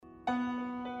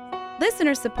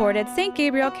Listener-supported St.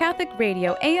 Gabriel Catholic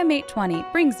Radio AM 820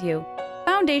 brings you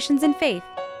Foundations in Faith.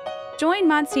 Join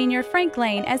Monsignor Frank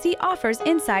Lane as he offers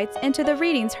insights into the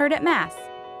readings heard at Mass.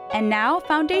 And now,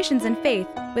 Foundations in Faith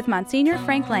with Monsignor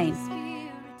Frank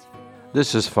Lane.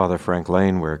 This is Father Frank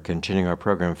Lane. We're continuing our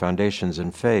program, Foundations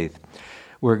in Faith.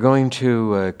 We're going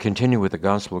to continue with the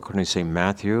Gospel according to St.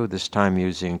 Matthew, this time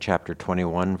using chapter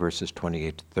 21, verses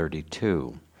 28 to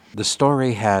 32. The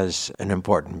story has an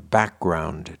important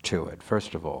background to it,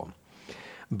 first of all.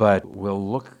 But we'll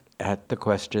look at the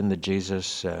question that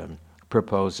Jesus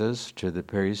proposes to the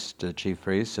priests, to the chief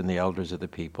priests, and the elders of the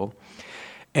people.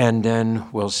 And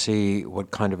then we'll see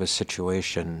what kind of a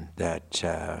situation that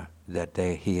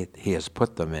he has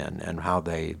put them in and how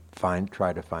they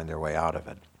try to find their way out of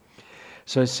it.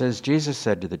 So it says, Jesus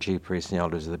said to the chief priests and the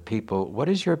elders of the people, "What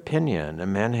is your opinion? A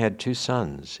man had 2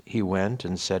 sons. He went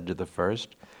and said to the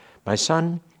first, 'My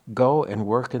son, go and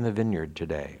work in the vineyard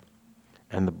today.'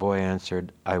 And the boy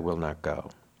answered, 'I will not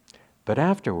go.' But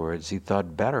afterwards he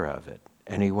thought better of it,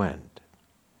 and he went.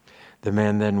 The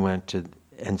man then went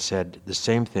and said the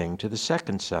same thing to the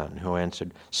second son, who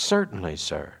answered, 'Certainly,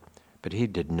 sir.' But he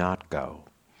did not go.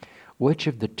 Which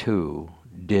of the 2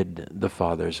 did the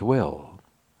father's will?"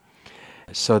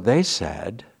 So they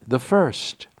said, "The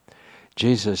first."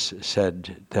 Jesus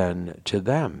said then to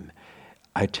them,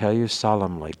 "I tell you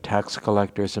solemnly, tax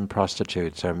collectors and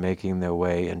prostitutes are making their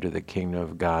way into the kingdom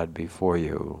of God before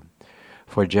you.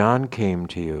 For John came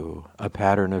to you, a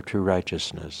pattern of true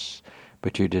righteousness,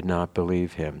 but you did not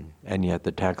believe him, and yet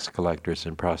the tax collectors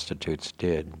and prostitutes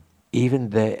did.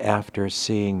 Even after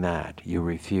seeing that, you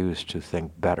refused to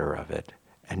think better of it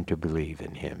and to believe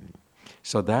in him."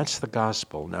 So that's the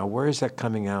gospel. Now, where is that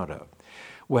coming out of?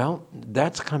 Well,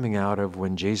 that's coming out of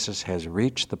when Jesus has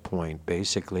reached the point,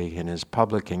 basically, in his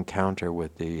public encounter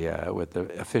with the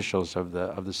officials of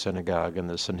the synagogue and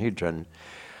the Sanhedrin,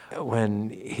 when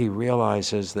he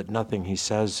realizes that nothing he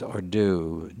says or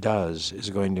does is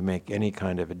going to make any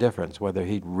kind of a difference, whether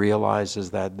he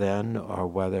realizes that then or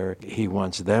whether he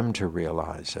wants them to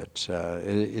realize it.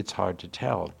 It's hard to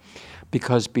tell.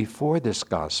 Because before this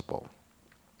gospel,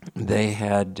 they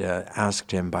had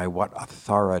asked him by what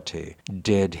authority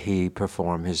did he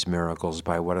perform his miracles,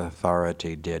 by what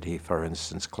authority did he, for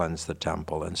instance, cleanse the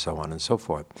temple, and so on and so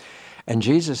forth. And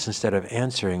Jesus, instead of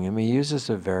answering him, he uses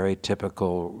a very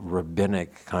typical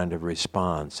rabbinic kind of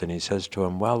response, and he says to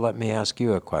him, "Well, let me ask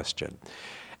you a question."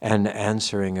 And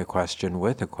answering a question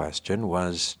with a question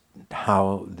was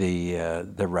how the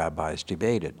rabbis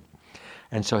debated.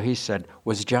 And so he said,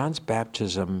 "Was John's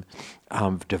baptism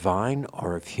of divine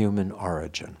or of human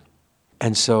origin?"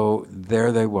 And so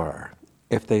there they were.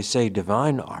 If they say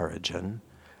divine origin,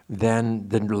 then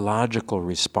the logical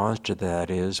response to that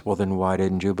is, well, then why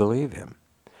didn't you believe him?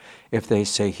 If they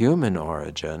say human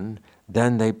origin,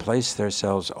 then they place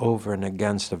themselves over and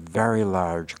against a very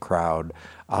large crowd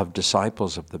of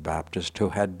disciples of the Baptist who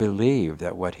had believed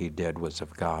that what he did was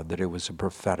of God, that it was a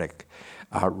prophetic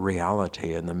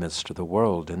reality in the midst of the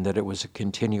world, and that it was a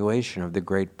continuation of the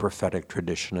great prophetic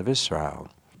tradition of Israel.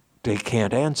 They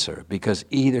can't answer, because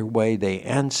either way they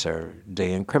answer,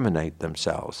 they incriminate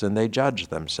themselves, and they judge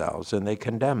themselves, and they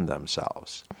condemn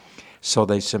themselves. So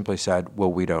they simply said,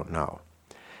 "Well, we don't know."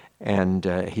 And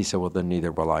he said, "Well, then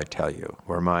neither will I tell you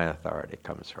where my authority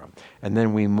comes from." And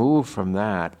then we move from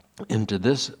that into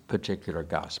this particular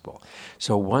gospel.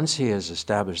 So once he has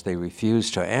established they refuse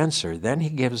to answer, then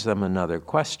he gives them another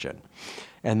question.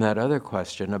 And that other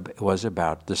question was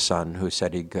about the son who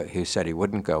said he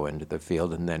wouldn't go into the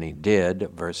field, and then he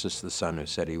did, versus the son who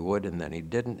said he would, and then he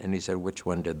didn't. And he said, which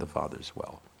one did the Father's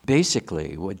will?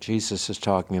 Basically, what Jesus is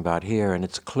talking about here, and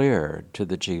it's clear to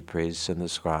the chief priests and the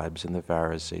scribes and the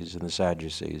Pharisees and the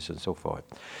Sadducees and so forth,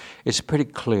 it's pretty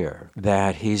clear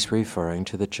that he's referring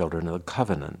to the children of the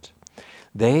covenant.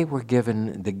 They were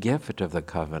given the gift of the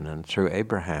covenant through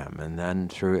Abraham, and then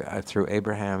through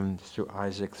Abraham, through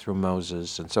Isaac, through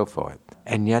Moses, and so forth.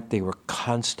 And yet they were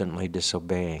constantly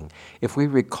disobeying. If we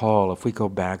go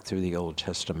back through the Old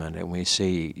Testament and we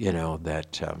see,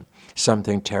 that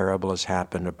something terrible has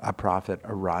happened, a prophet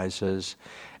arises,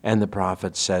 and the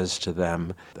prophet says to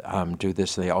them, do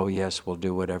this. And they, "Oh, yes, we'll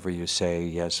do whatever you say.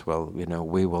 Yes, well,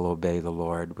 we will obey the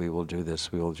Lord. We will do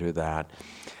this. We will do that."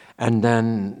 And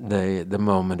then the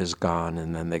moment is gone,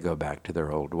 and then they go back to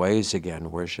their old ways again,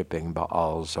 worshiping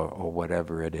Baals or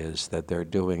whatever it is that they're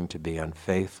doing to be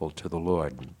unfaithful to the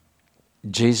Lord.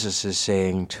 Jesus is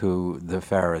saying to the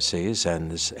Pharisees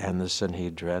and the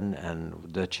Sanhedrin and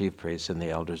the chief priests and the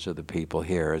elders of the people,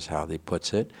 here is how he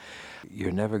puts it: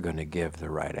 you're never going to give the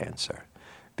right answer.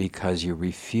 because you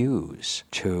refuse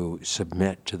to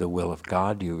submit to the will of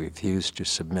God, you refuse to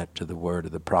submit to the word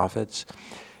of the prophets,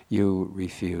 you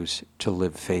refuse to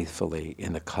live faithfully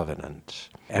in the covenant.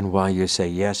 And while you say,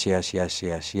 yes, yes, yes,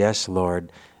 yes, yes,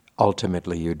 Lord,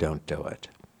 ultimately you don't do it.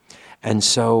 And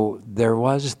so there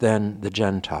was then the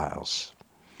Gentiles.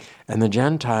 And the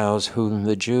Gentiles whom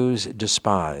the Jews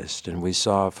despised. And we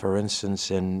saw, for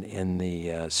instance, in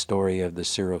the story of the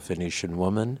Syrophoenician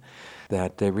woman,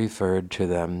 that they referred to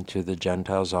the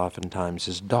Gentiles oftentimes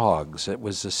as dogs. It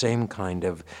was the same kind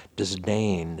of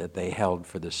disdain that they held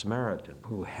for the Samaritan,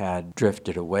 who had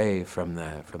drifted away from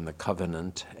the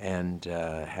covenant and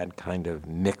had kind of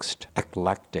mixed,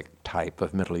 eclectic type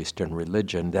of Middle Eastern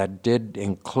religion that did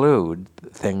include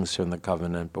things from the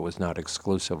covenant but was not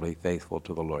exclusively faithful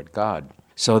to the Lord God.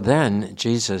 So then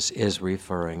Jesus is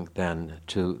referring then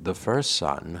to the first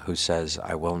son who says,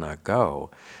 I will not go.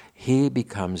 He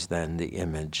becomes then the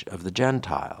image of the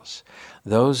Gentiles.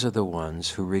 Those are the ones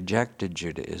who rejected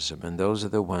Judaism, and those are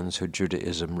the ones who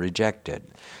Judaism rejected.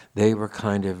 They were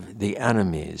kind of the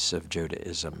enemies of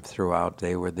Judaism throughout.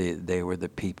 They were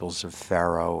the peoples of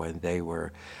Pharaoh, and they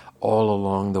were all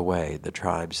along the way the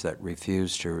tribes that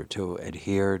refused to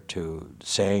adhere to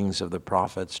sayings of the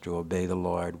prophets, to obey the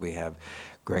Lord. We have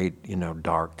great,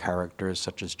 dark characters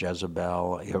such as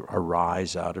Jezebel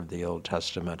arise out of the Old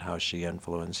Testament, how she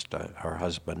influenced her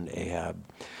husband Ahab,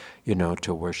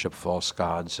 to worship false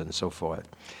gods and so forth.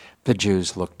 The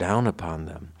Jews looked down upon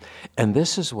them. And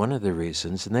this is one of the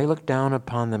reasons, and they looked down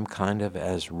upon them kind of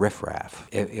as riffraff.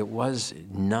 It was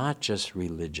not just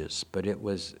religious, but it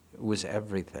was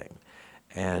everything.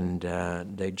 And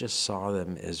they just saw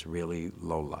them as really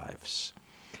lowlifes.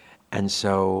 And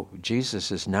so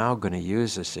Jesus is now going to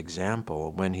use this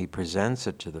example when he presents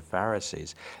it to the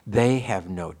Pharisees. They have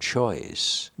no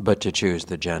choice but to choose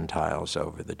the Gentiles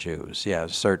over the Jews. Yeah,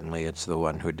 certainly it's the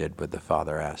one who did what the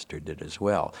father Astor did as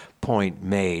well. Point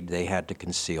made, they had to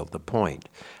conceal the point.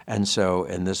 And so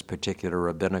in this particular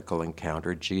rabbinical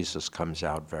encounter, Jesus comes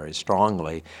out very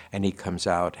strongly, and he comes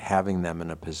out having them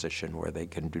in a position where they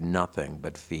can do nothing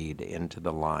but feed into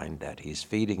the line that he's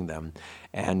feeding them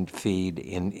and feed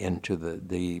into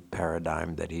the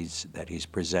paradigm that he's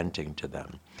presenting to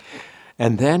them.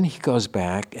 And then he goes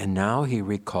back, and now he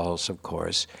recalls, of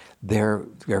course, their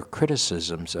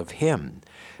criticisms of him.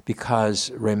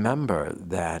 Because remember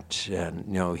that,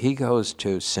 he goes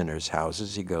to sinners'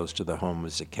 houses, he goes to the home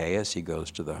of Zacchaeus, he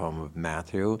goes to the home of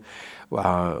Matthew.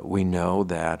 We know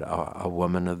that a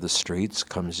woman of the streets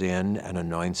comes in and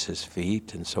anoints his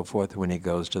feet and so forth when he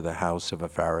goes to the house of a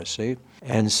Pharisee.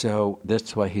 And so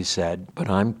that's why he said,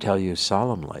 but I tell you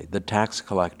solemnly, the tax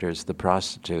collectors, the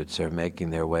prostitutes are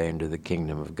making their way into the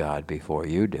kingdom of God before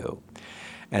you do.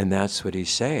 And that's what he's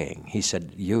saying. He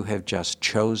said, you have just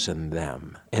chosen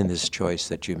them in this choice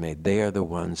that you made. They are the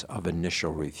ones of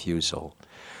initial refusal,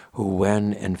 who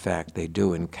when, in fact, they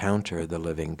do encounter the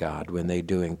living God, when they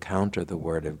do encounter the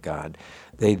Word of God,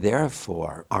 they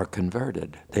therefore are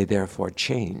converted. They therefore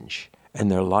change, and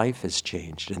their life is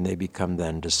changed, and they become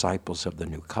then disciples of the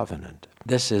new covenant.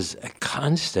 This is a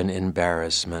constant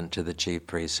embarrassment to the chief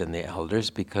priests and the elders,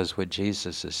 because what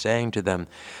Jesus is saying to them,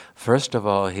 first of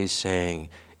all, he's saying,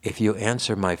 if you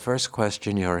answer my first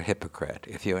question, you're a hypocrite.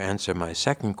 If you answer my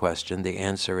second question, the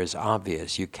answer is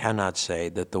obvious. You cannot say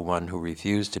that the one who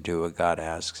refused to do what God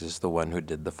asks is the one who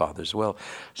did the Father's will.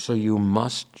 So you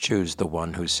must choose the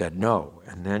one who said no.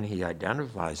 And then he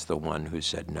identifies the one who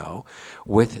said no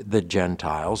with the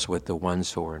Gentiles, with the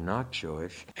ones who are not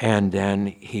Jewish. And then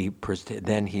he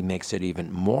makes it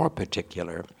even more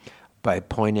particular by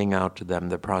pointing out to them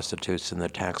the prostitutes and the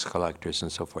tax collectors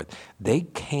and so forth. They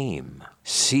came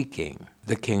seeking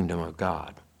the kingdom of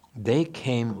God. They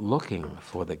came looking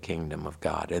for the kingdom of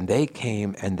God, and they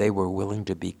came and they were willing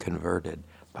to be converted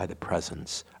by the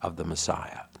presence of the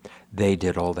Messiah. They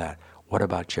did all that. What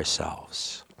about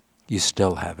yourselves? You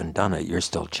still haven't done it. You're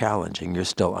still challenging. You're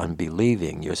still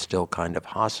unbelieving. You're still kind of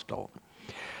hostile.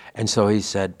 And so he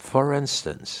said, for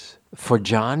instance, for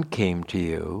John came to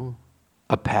you,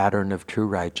 a pattern of true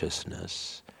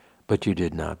righteousness, but you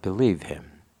did not believe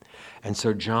him. And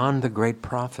so John, the great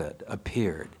prophet,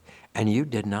 appeared, and you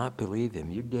did not believe him.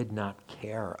 You did not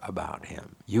care about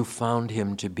him. You found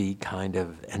him to be kind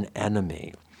of an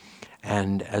enemy.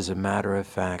 And as a matter of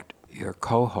fact, your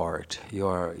cohort,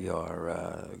 your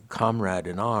comrade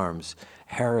in arms,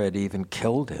 Herod, even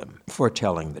killed him for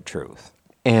telling the truth.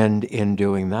 And in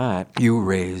doing that, you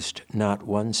raised not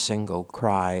one single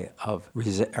cry of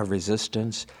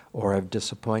resistance or of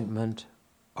disappointment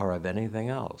or of anything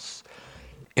else.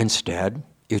 Instead,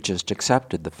 you just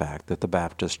accepted the fact that the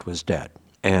Baptist was dead.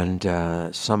 And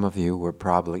some of you were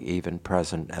probably even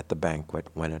present at the banquet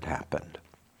when it happened.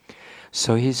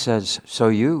 So he says, so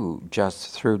you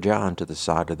just threw John to the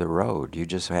side of the road. You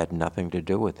just had nothing to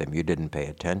do with him. You didn't pay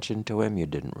attention to him. You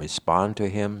didn't respond to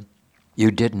him.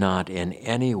 You did not in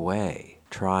any way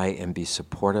try and be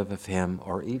supportive of him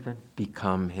or even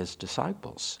become his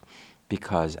disciples,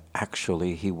 because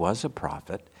actually he was a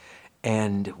prophet.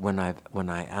 And when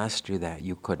I asked you that,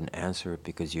 you couldn't answer it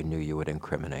because you knew you would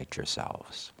incriminate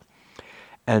yourselves.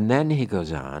 And then he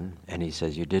goes on, and he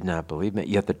says, you did not believe me,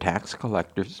 yet the tax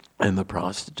collectors and the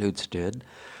prostitutes did.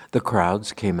 The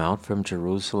crowds came out from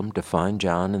Jerusalem to find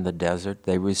John in the desert.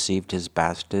 They received his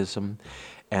baptism,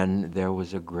 and there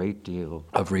was a great deal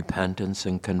of repentance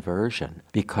and conversion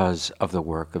because of the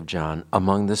work of John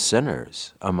among the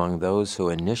sinners, among those who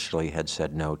initially had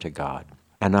said no to God.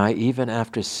 And even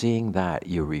after seeing that,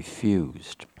 you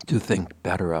refused to think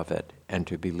better of it and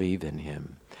to believe in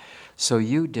him. So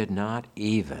you did not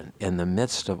even, in the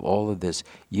midst of all of this,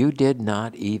 you did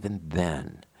not even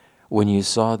then, when you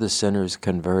saw the sinners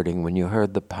converting, when you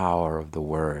heard the power of the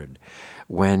word,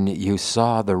 when you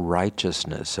saw the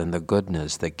righteousness and the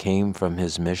goodness that came from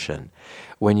his mission,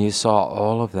 when you saw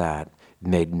all of that,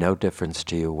 made no difference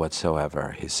to you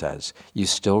whatsoever, he says. You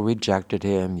still rejected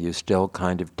him. You still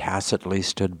kind of tacitly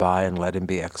stood by and let him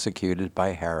be executed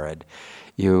by Herod.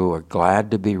 You were glad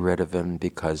to be rid of him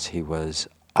because he was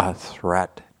a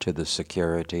threat to the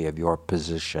security of your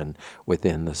position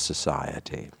within the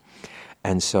society.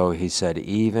 And so he said,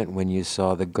 even when you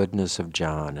saw the goodness of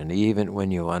John, and even when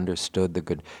you understood the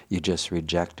good, you just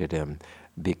rejected him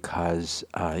because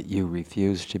you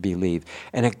refused to believe.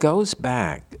 And it goes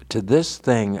back to this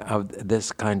thing of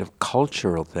this kind of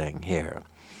cultural thing here.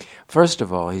 First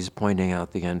of all, he's pointing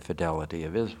out the infidelity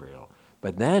of Israel,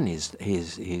 but then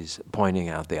he's pointing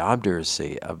out the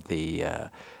obduracy of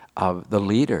the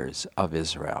leaders of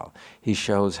Israel. He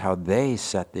shows how they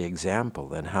set the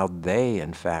example and how they,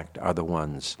 in fact, are the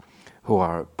ones who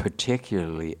are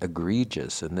particularly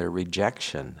egregious in their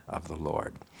rejection of the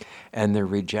Lord and their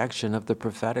rejection of the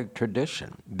prophetic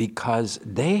tradition, because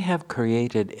they have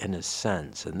created, in a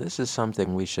sense, and this is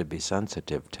something we should be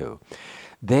sensitive to,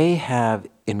 they have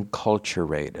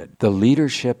enculturated the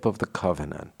leadership of the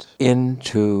covenant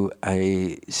into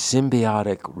a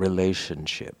symbiotic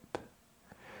relationship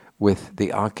with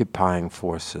the occupying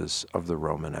forces of the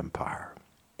Roman Empire.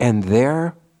 And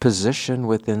their position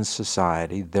within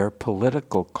society, their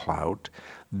political clout,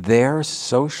 their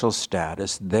social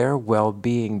status, their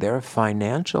well-being, their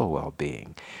financial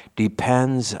well-being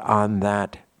depends on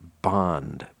that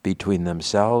bond between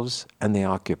themselves and the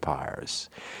occupiers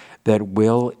that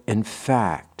will, in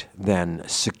fact, then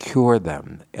secure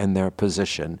them in their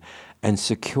position and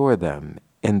secure them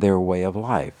in their way of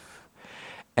life.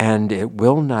 And it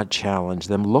will not challenge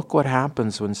them. Look what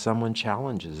happens when someone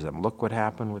challenges them. Look what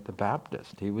happened with the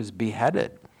Baptist. He was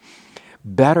beheaded.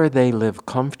 Better they live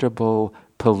comfortable,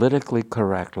 politically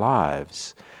correct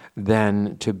lives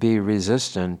than to be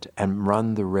resistant and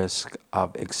run the risk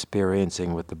of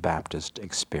experiencing what the Baptist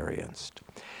experienced.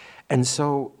 And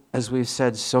so, as we've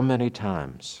said so many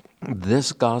times,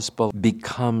 this gospel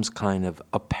becomes kind of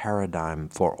a paradigm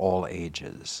for all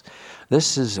ages.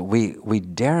 This is, we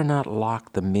dare not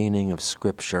lock the meaning of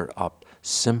Scripture up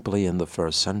simply in the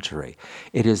first century.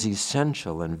 It is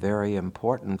essential and very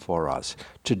important for us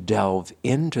to delve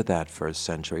into that first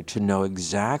century, to know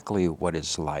exactly what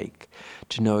it's like,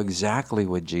 to know exactly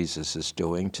what Jesus is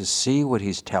doing, to see what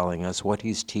he's telling us, what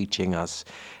he's teaching us,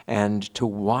 and to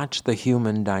watch the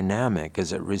human dynamic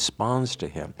as it responds to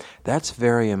him. That's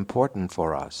very important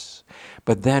for us.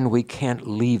 But then we can't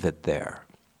leave it there.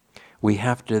 We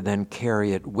have to then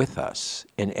carry it with us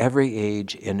in every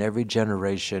age, in every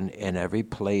generation, in every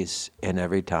place, in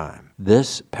every time.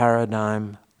 This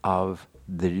paradigm of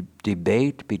the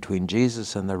debate between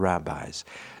Jesus and the rabbis,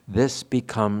 this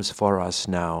becomes for us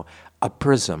now a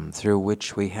prism through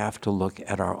which we have to look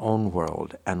at our own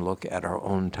world and look at our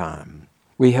own time.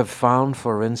 We have found,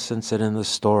 for instance, that in the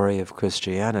story of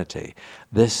Christianity,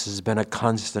 this has been a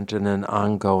constant and an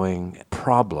ongoing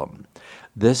problem.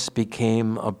 This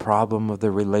became a problem of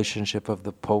the relationship of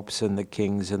the popes and the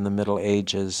kings in the Middle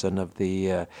Ages, and of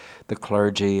the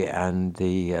clergy and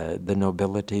the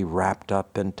nobility wrapped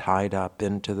up and tied up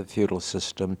into the feudal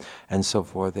system and so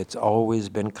forth. It's always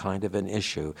been kind of an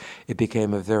issue. It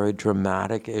became a very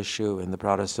dramatic issue in the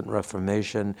Protestant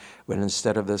Reformation, when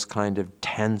instead of this kind of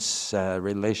tense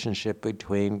relationship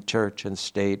between church and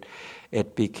state,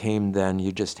 it became then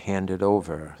you just handed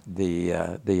over the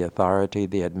authority,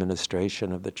 the administration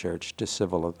submission of the church to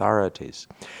civil authorities.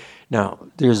 Now,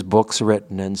 there's books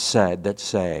written and said that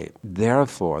say,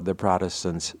 therefore, the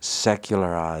Protestants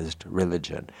secularized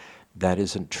religion. That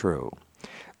isn't true.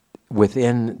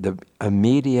 Within the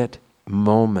immediate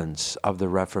moments of the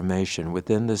Reformation,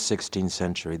 within the 16th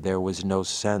century, there was no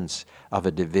sense of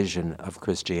a division of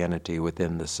Christianity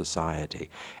within the society.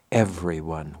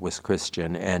 Everyone was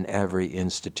Christian, and every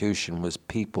institution was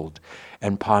peopled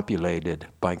and populated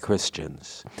by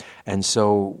Christians. And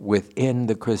so within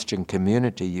the Christian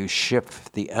community, you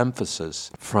shift the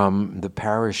emphasis from the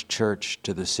parish church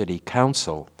to the city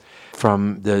council,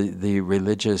 from the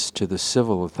religious to the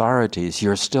civil authorities.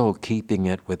 You're still keeping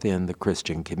it within the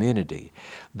Christian community.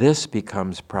 This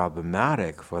becomes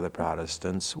problematic for the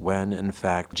Protestants when, in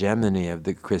fact, hegemony of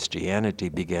the Christianity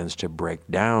begins to break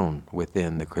down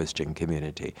within the Christian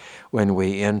community, when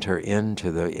we enter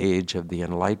into the age of the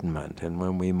Enlightenment, and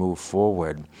when we move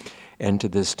forward into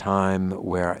this time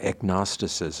where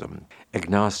agnosticism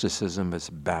is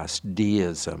vast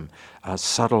deism,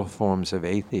 subtle forms of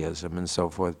atheism and so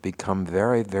forth become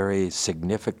very, very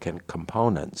significant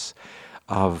components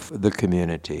of the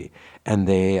community. And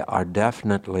they are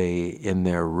definitely, in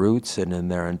their roots and in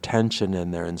their intention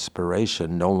and their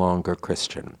inspiration, no longer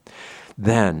Christian.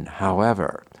 Then,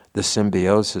 however, the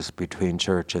symbiosis between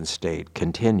church and state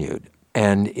continued,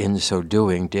 and in so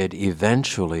doing did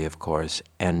eventually, of course,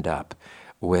 end up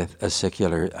with a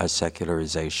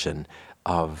secularization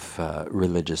of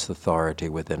religious authority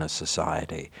within a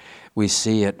society. We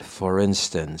see it, for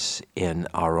instance, in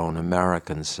our own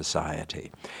American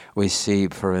society. We see,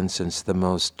 for instance, the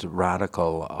most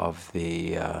radical of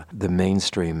the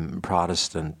mainstream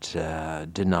Protestant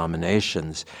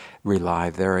denominations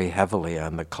rely very heavily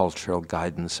on the cultural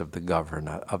guidance of the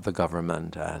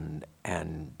government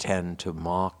and tend to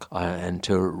mock and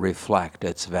to reflect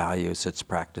its values, its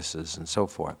practices, and so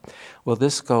forth. Well,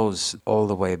 this goes all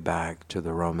the way back to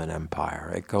the Roman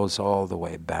Empire. It goes all the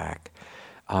way back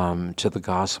to the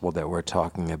gospel that we're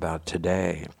talking about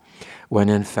today, when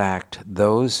in fact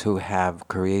those who have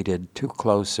created too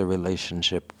close a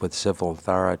relationship with civil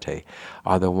authority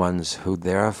are the ones who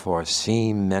therefore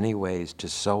seem many ways to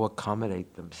so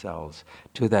accommodate themselves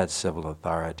to that civil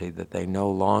authority that they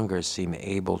no longer seem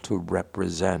able to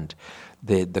represent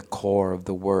the core of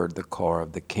the word, the core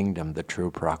of the kingdom, the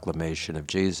true proclamation of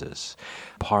Jesus.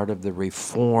 Part of the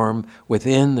reform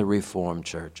within the Reformed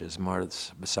churches,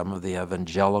 some of the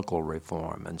evangelical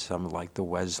reform and some like the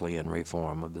Wesleyan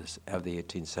reform of the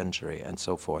 18th century and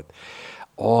so forth.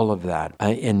 All of that,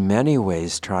 in many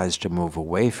ways, tries to move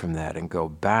away from that and go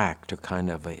back to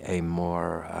kind of a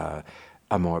more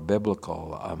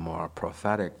biblical, a more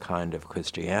prophetic kind of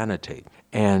Christianity.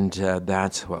 And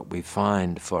that's what we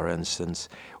find, for instance.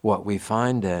 What we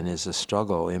find then is a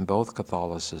struggle in both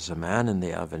Catholicism and in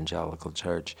the evangelical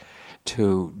church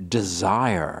to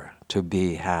desire to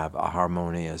have a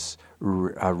harmonious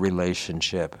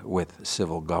relationship with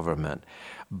civil government,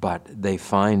 but they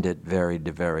find it very,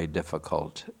 very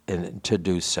difficult to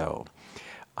do so.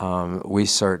 We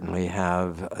certainly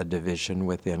have a division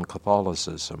within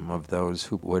Catholicism of those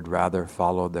who would rather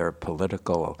follow their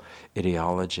political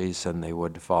ideologies than they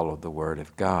would follow the Word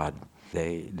of God.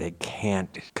 They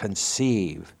can't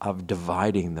conceive of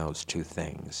dividing those two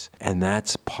things. And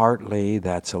that's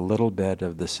a little bit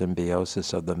of the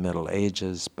symbiosis of the Middle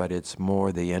Ages, but it's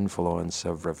more the influence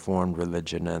of Reformed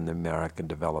religion and the American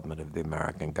development of the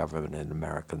American government and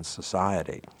American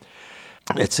society.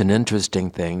 It's an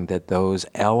interesting thing that those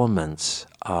elements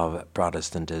of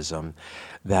Protestantism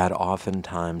that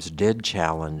oftentimes did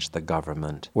challenge the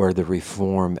government were the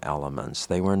reform elements.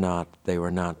 They were not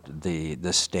the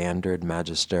standard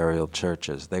magisterial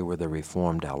churches. They were the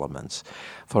reformed elements.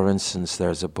 For instance,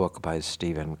 there's a book by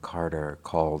Stephen Carter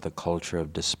called The Culture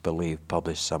of Disbelief,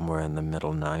 published somewhere in the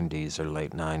middle 90s or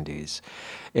late 90s,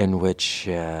 in which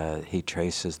he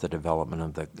traces the development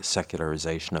of the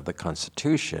secularization of the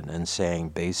Constitution and saying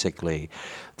basically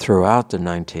throughout the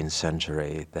 19th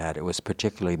century that it was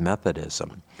particularly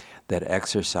Methodism that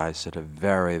exercised a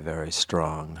very, very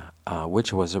strong,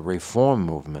 which was a reform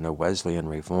movement, a Wesleyan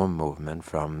reform movement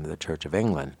from the Church of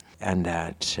England, and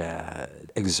that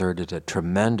exerted a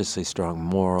tremendously strong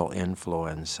moral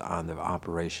influence on the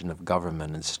operation of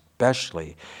government,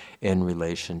 especially in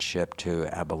relationship to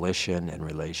abolition, in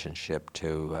relationship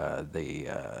to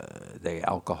the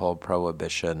alcohol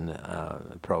prohibition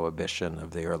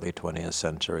of the early 20th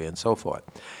century, and so forth.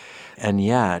 And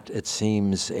yet, it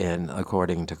seems,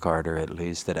 according to Carter at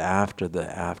least, that after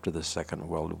the Second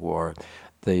World War,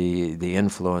 the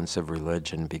influence of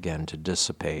religion began to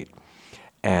dissipate,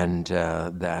 and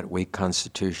that we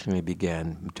constitutionally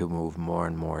began to move more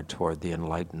and more toward the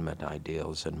Enlightenment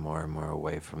ideals and more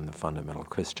away from the fundamental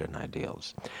Christian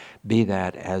ideals. Be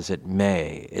that as it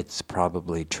may, it's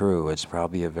probably true, it's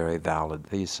probably a very valid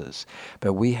thesis,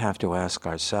 but we have to ask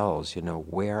ourselves,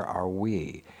 where are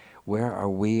we? Where are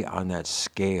we on that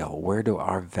scale? Where do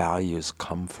our values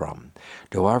come from?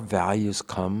 Do our values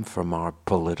come from our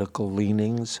political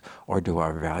leanings, or do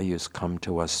our values come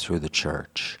to us through the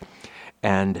church?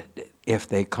 And if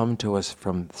they come to us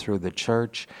through the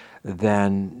church,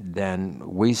 then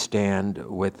we stand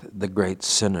with the great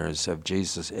sinners of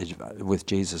Jesus, with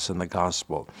Jesus in the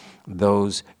gospel,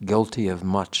 those guilty of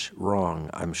much wrong,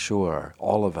 I'm sure,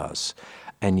 all of us,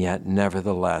 and yet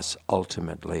nevertheless,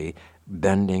 ultimately,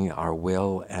 bending our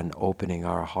will and opening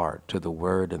our heart to the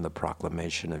word and the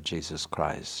proclamation of Jesus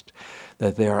Christ.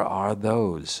 That there are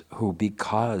those who,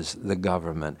 because the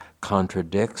government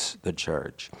contradicts the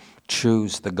church,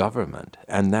 choose the government,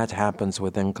 and that happens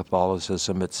within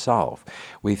Catholicism itself.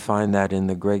 We find that in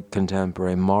the great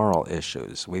contemporary moral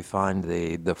issues. We find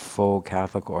the faux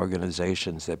Catholic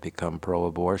organizations that become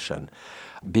pro-abortion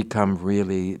become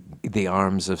really the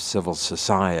arms of civil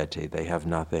society. They have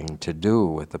nothing to do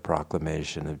with the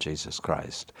proclamation of Jesus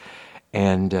Christ.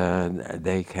 And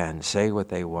they can say what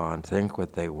they want, think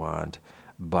what they want,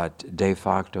 but de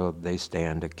facto they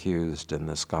stand accused in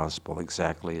this gospel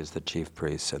exactly as the chief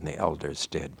priests and the elders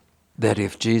did. That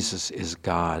if Jesus is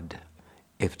God,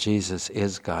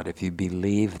 if you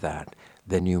believe that,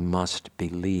 then you must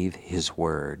believe his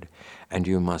word, and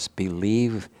you must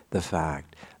believe the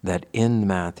fact that in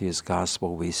Matthew's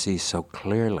gospel we see so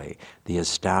clearly the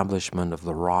establishment of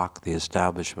the rock, the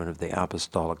establishment of the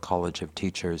Apostolic College of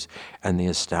Teachers, and the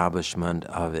establishment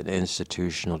of an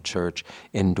institutional church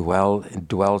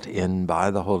dwelt in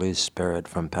by the Holy Spirit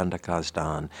from Pentecost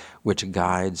on, which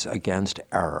guides against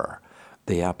error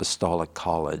the Apostolic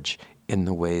College in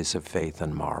the ways of faith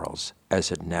and morals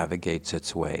as it navigates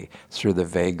its way through the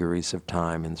vagaries of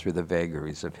time and through the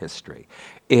vagaries of history.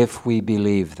 If we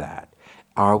believe that,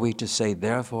 are we to say,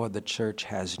 therefore, the church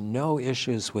has no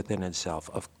issues within itself?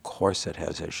 Of course it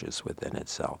has issues within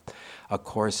itself. Of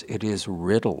course it is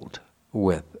riddled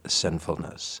with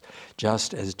sinfulness.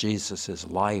 Just as Jesus'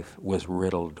 life was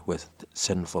riddled with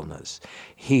sinfulness,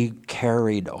 he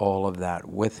carried all of that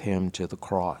with him to the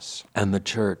cross, and the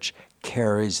church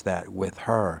carries that with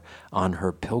her on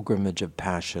her pilgrimage of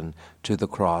passion to the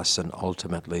cross and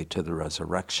ultimately to the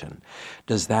resurrection.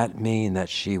 Does that mean that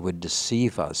she would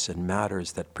deceive us in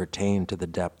matters that pertain to the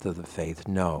depth of the faith?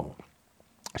 No,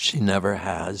 she never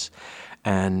has.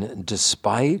 And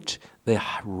despite the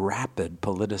rapid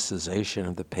politicization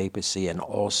of the papacy in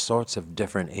all sorts of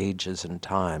different ages and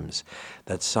times,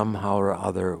 that somehow or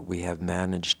other we have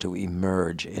managed to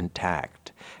emerge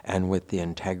intact and with the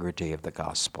integrity of the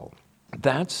gospel.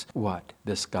 That's what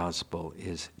this gospel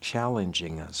is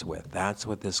challenging us with. That's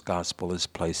what this gospel is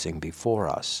placing before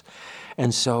us.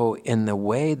 And so in the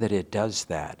way that it does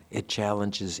that, it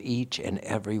challenges each and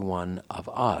every one of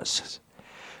us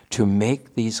to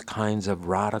make these kinds of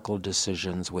radical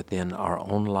decisions within our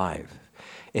own life.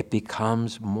 It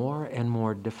becomes more and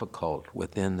more difficult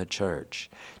within the church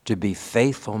to be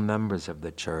faithful members of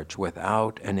the church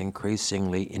without an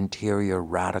increasingly interior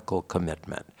radical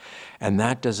commitment. And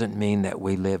that doesn't mean that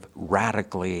we live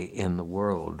radically in the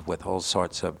world with all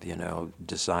sorts of,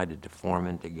 decided to form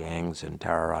into gangs and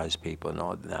terrorize people.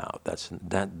 No,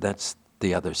 that's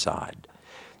the other side.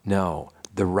 No,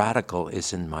 the radical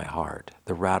is in my heart.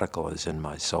 The radical is in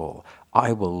my soul.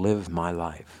 I will live my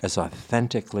life as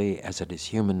authentically as it is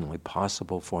humanly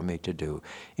possible for me to do,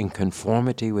 in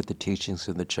conformity with the teachings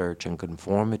of the church, in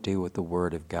conformity with the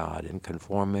Word of God, in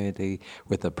conformity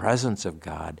with the presence of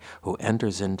God who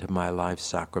enters into my life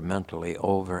sacramentally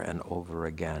over and over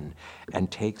again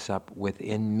and takes up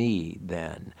within me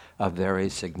then a very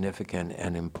significant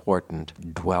and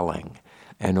important dwelling,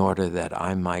 in order that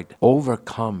I might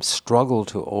struggle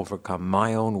to overcome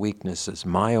my own weaknesses,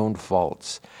 my own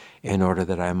faults, in order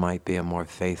that I might be a more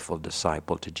faithful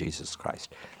disciple to Jesus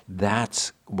Christ.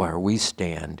 That's where we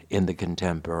stand in the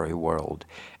contemporary world.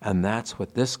 And that's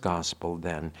what this gospel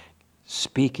then,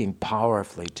 speaking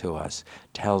powerfully to us,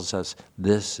 tells us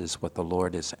this is what the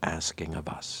Lord is asking of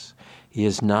us. He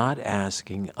is not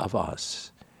asking of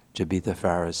us to be the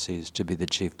Pharisees, to be the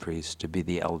chief priests, to be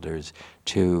the elders,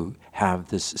 to have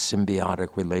this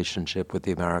symbiotic relationship with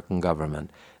the American government.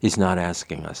 He's not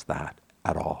asking us that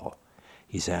at all.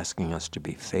 He's asking us to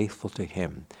be faithful to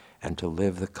him and to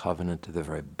live the covenant to the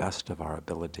very best of our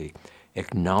ability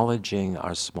acknowledging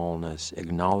our smallness,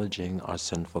 acknowledging our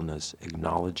sinfulness,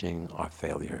 acknowledging our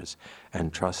failures,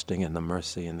 and trusting in the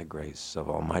mercy and the grace of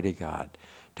Almighty God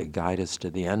to guide us to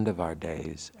the end of our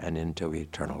days and into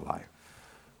eternal life.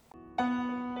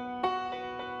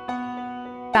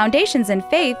 Foundations in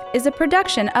Faith is a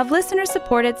production of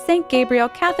listener-supported St. Gabriel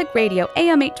Catholic Radio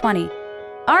AM 820.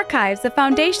 Archives of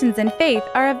Foundations in Faith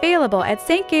are available at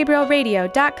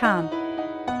stgabrielradio.com.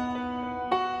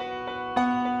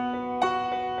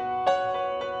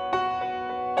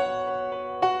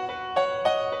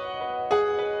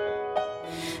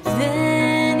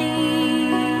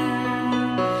 Veni,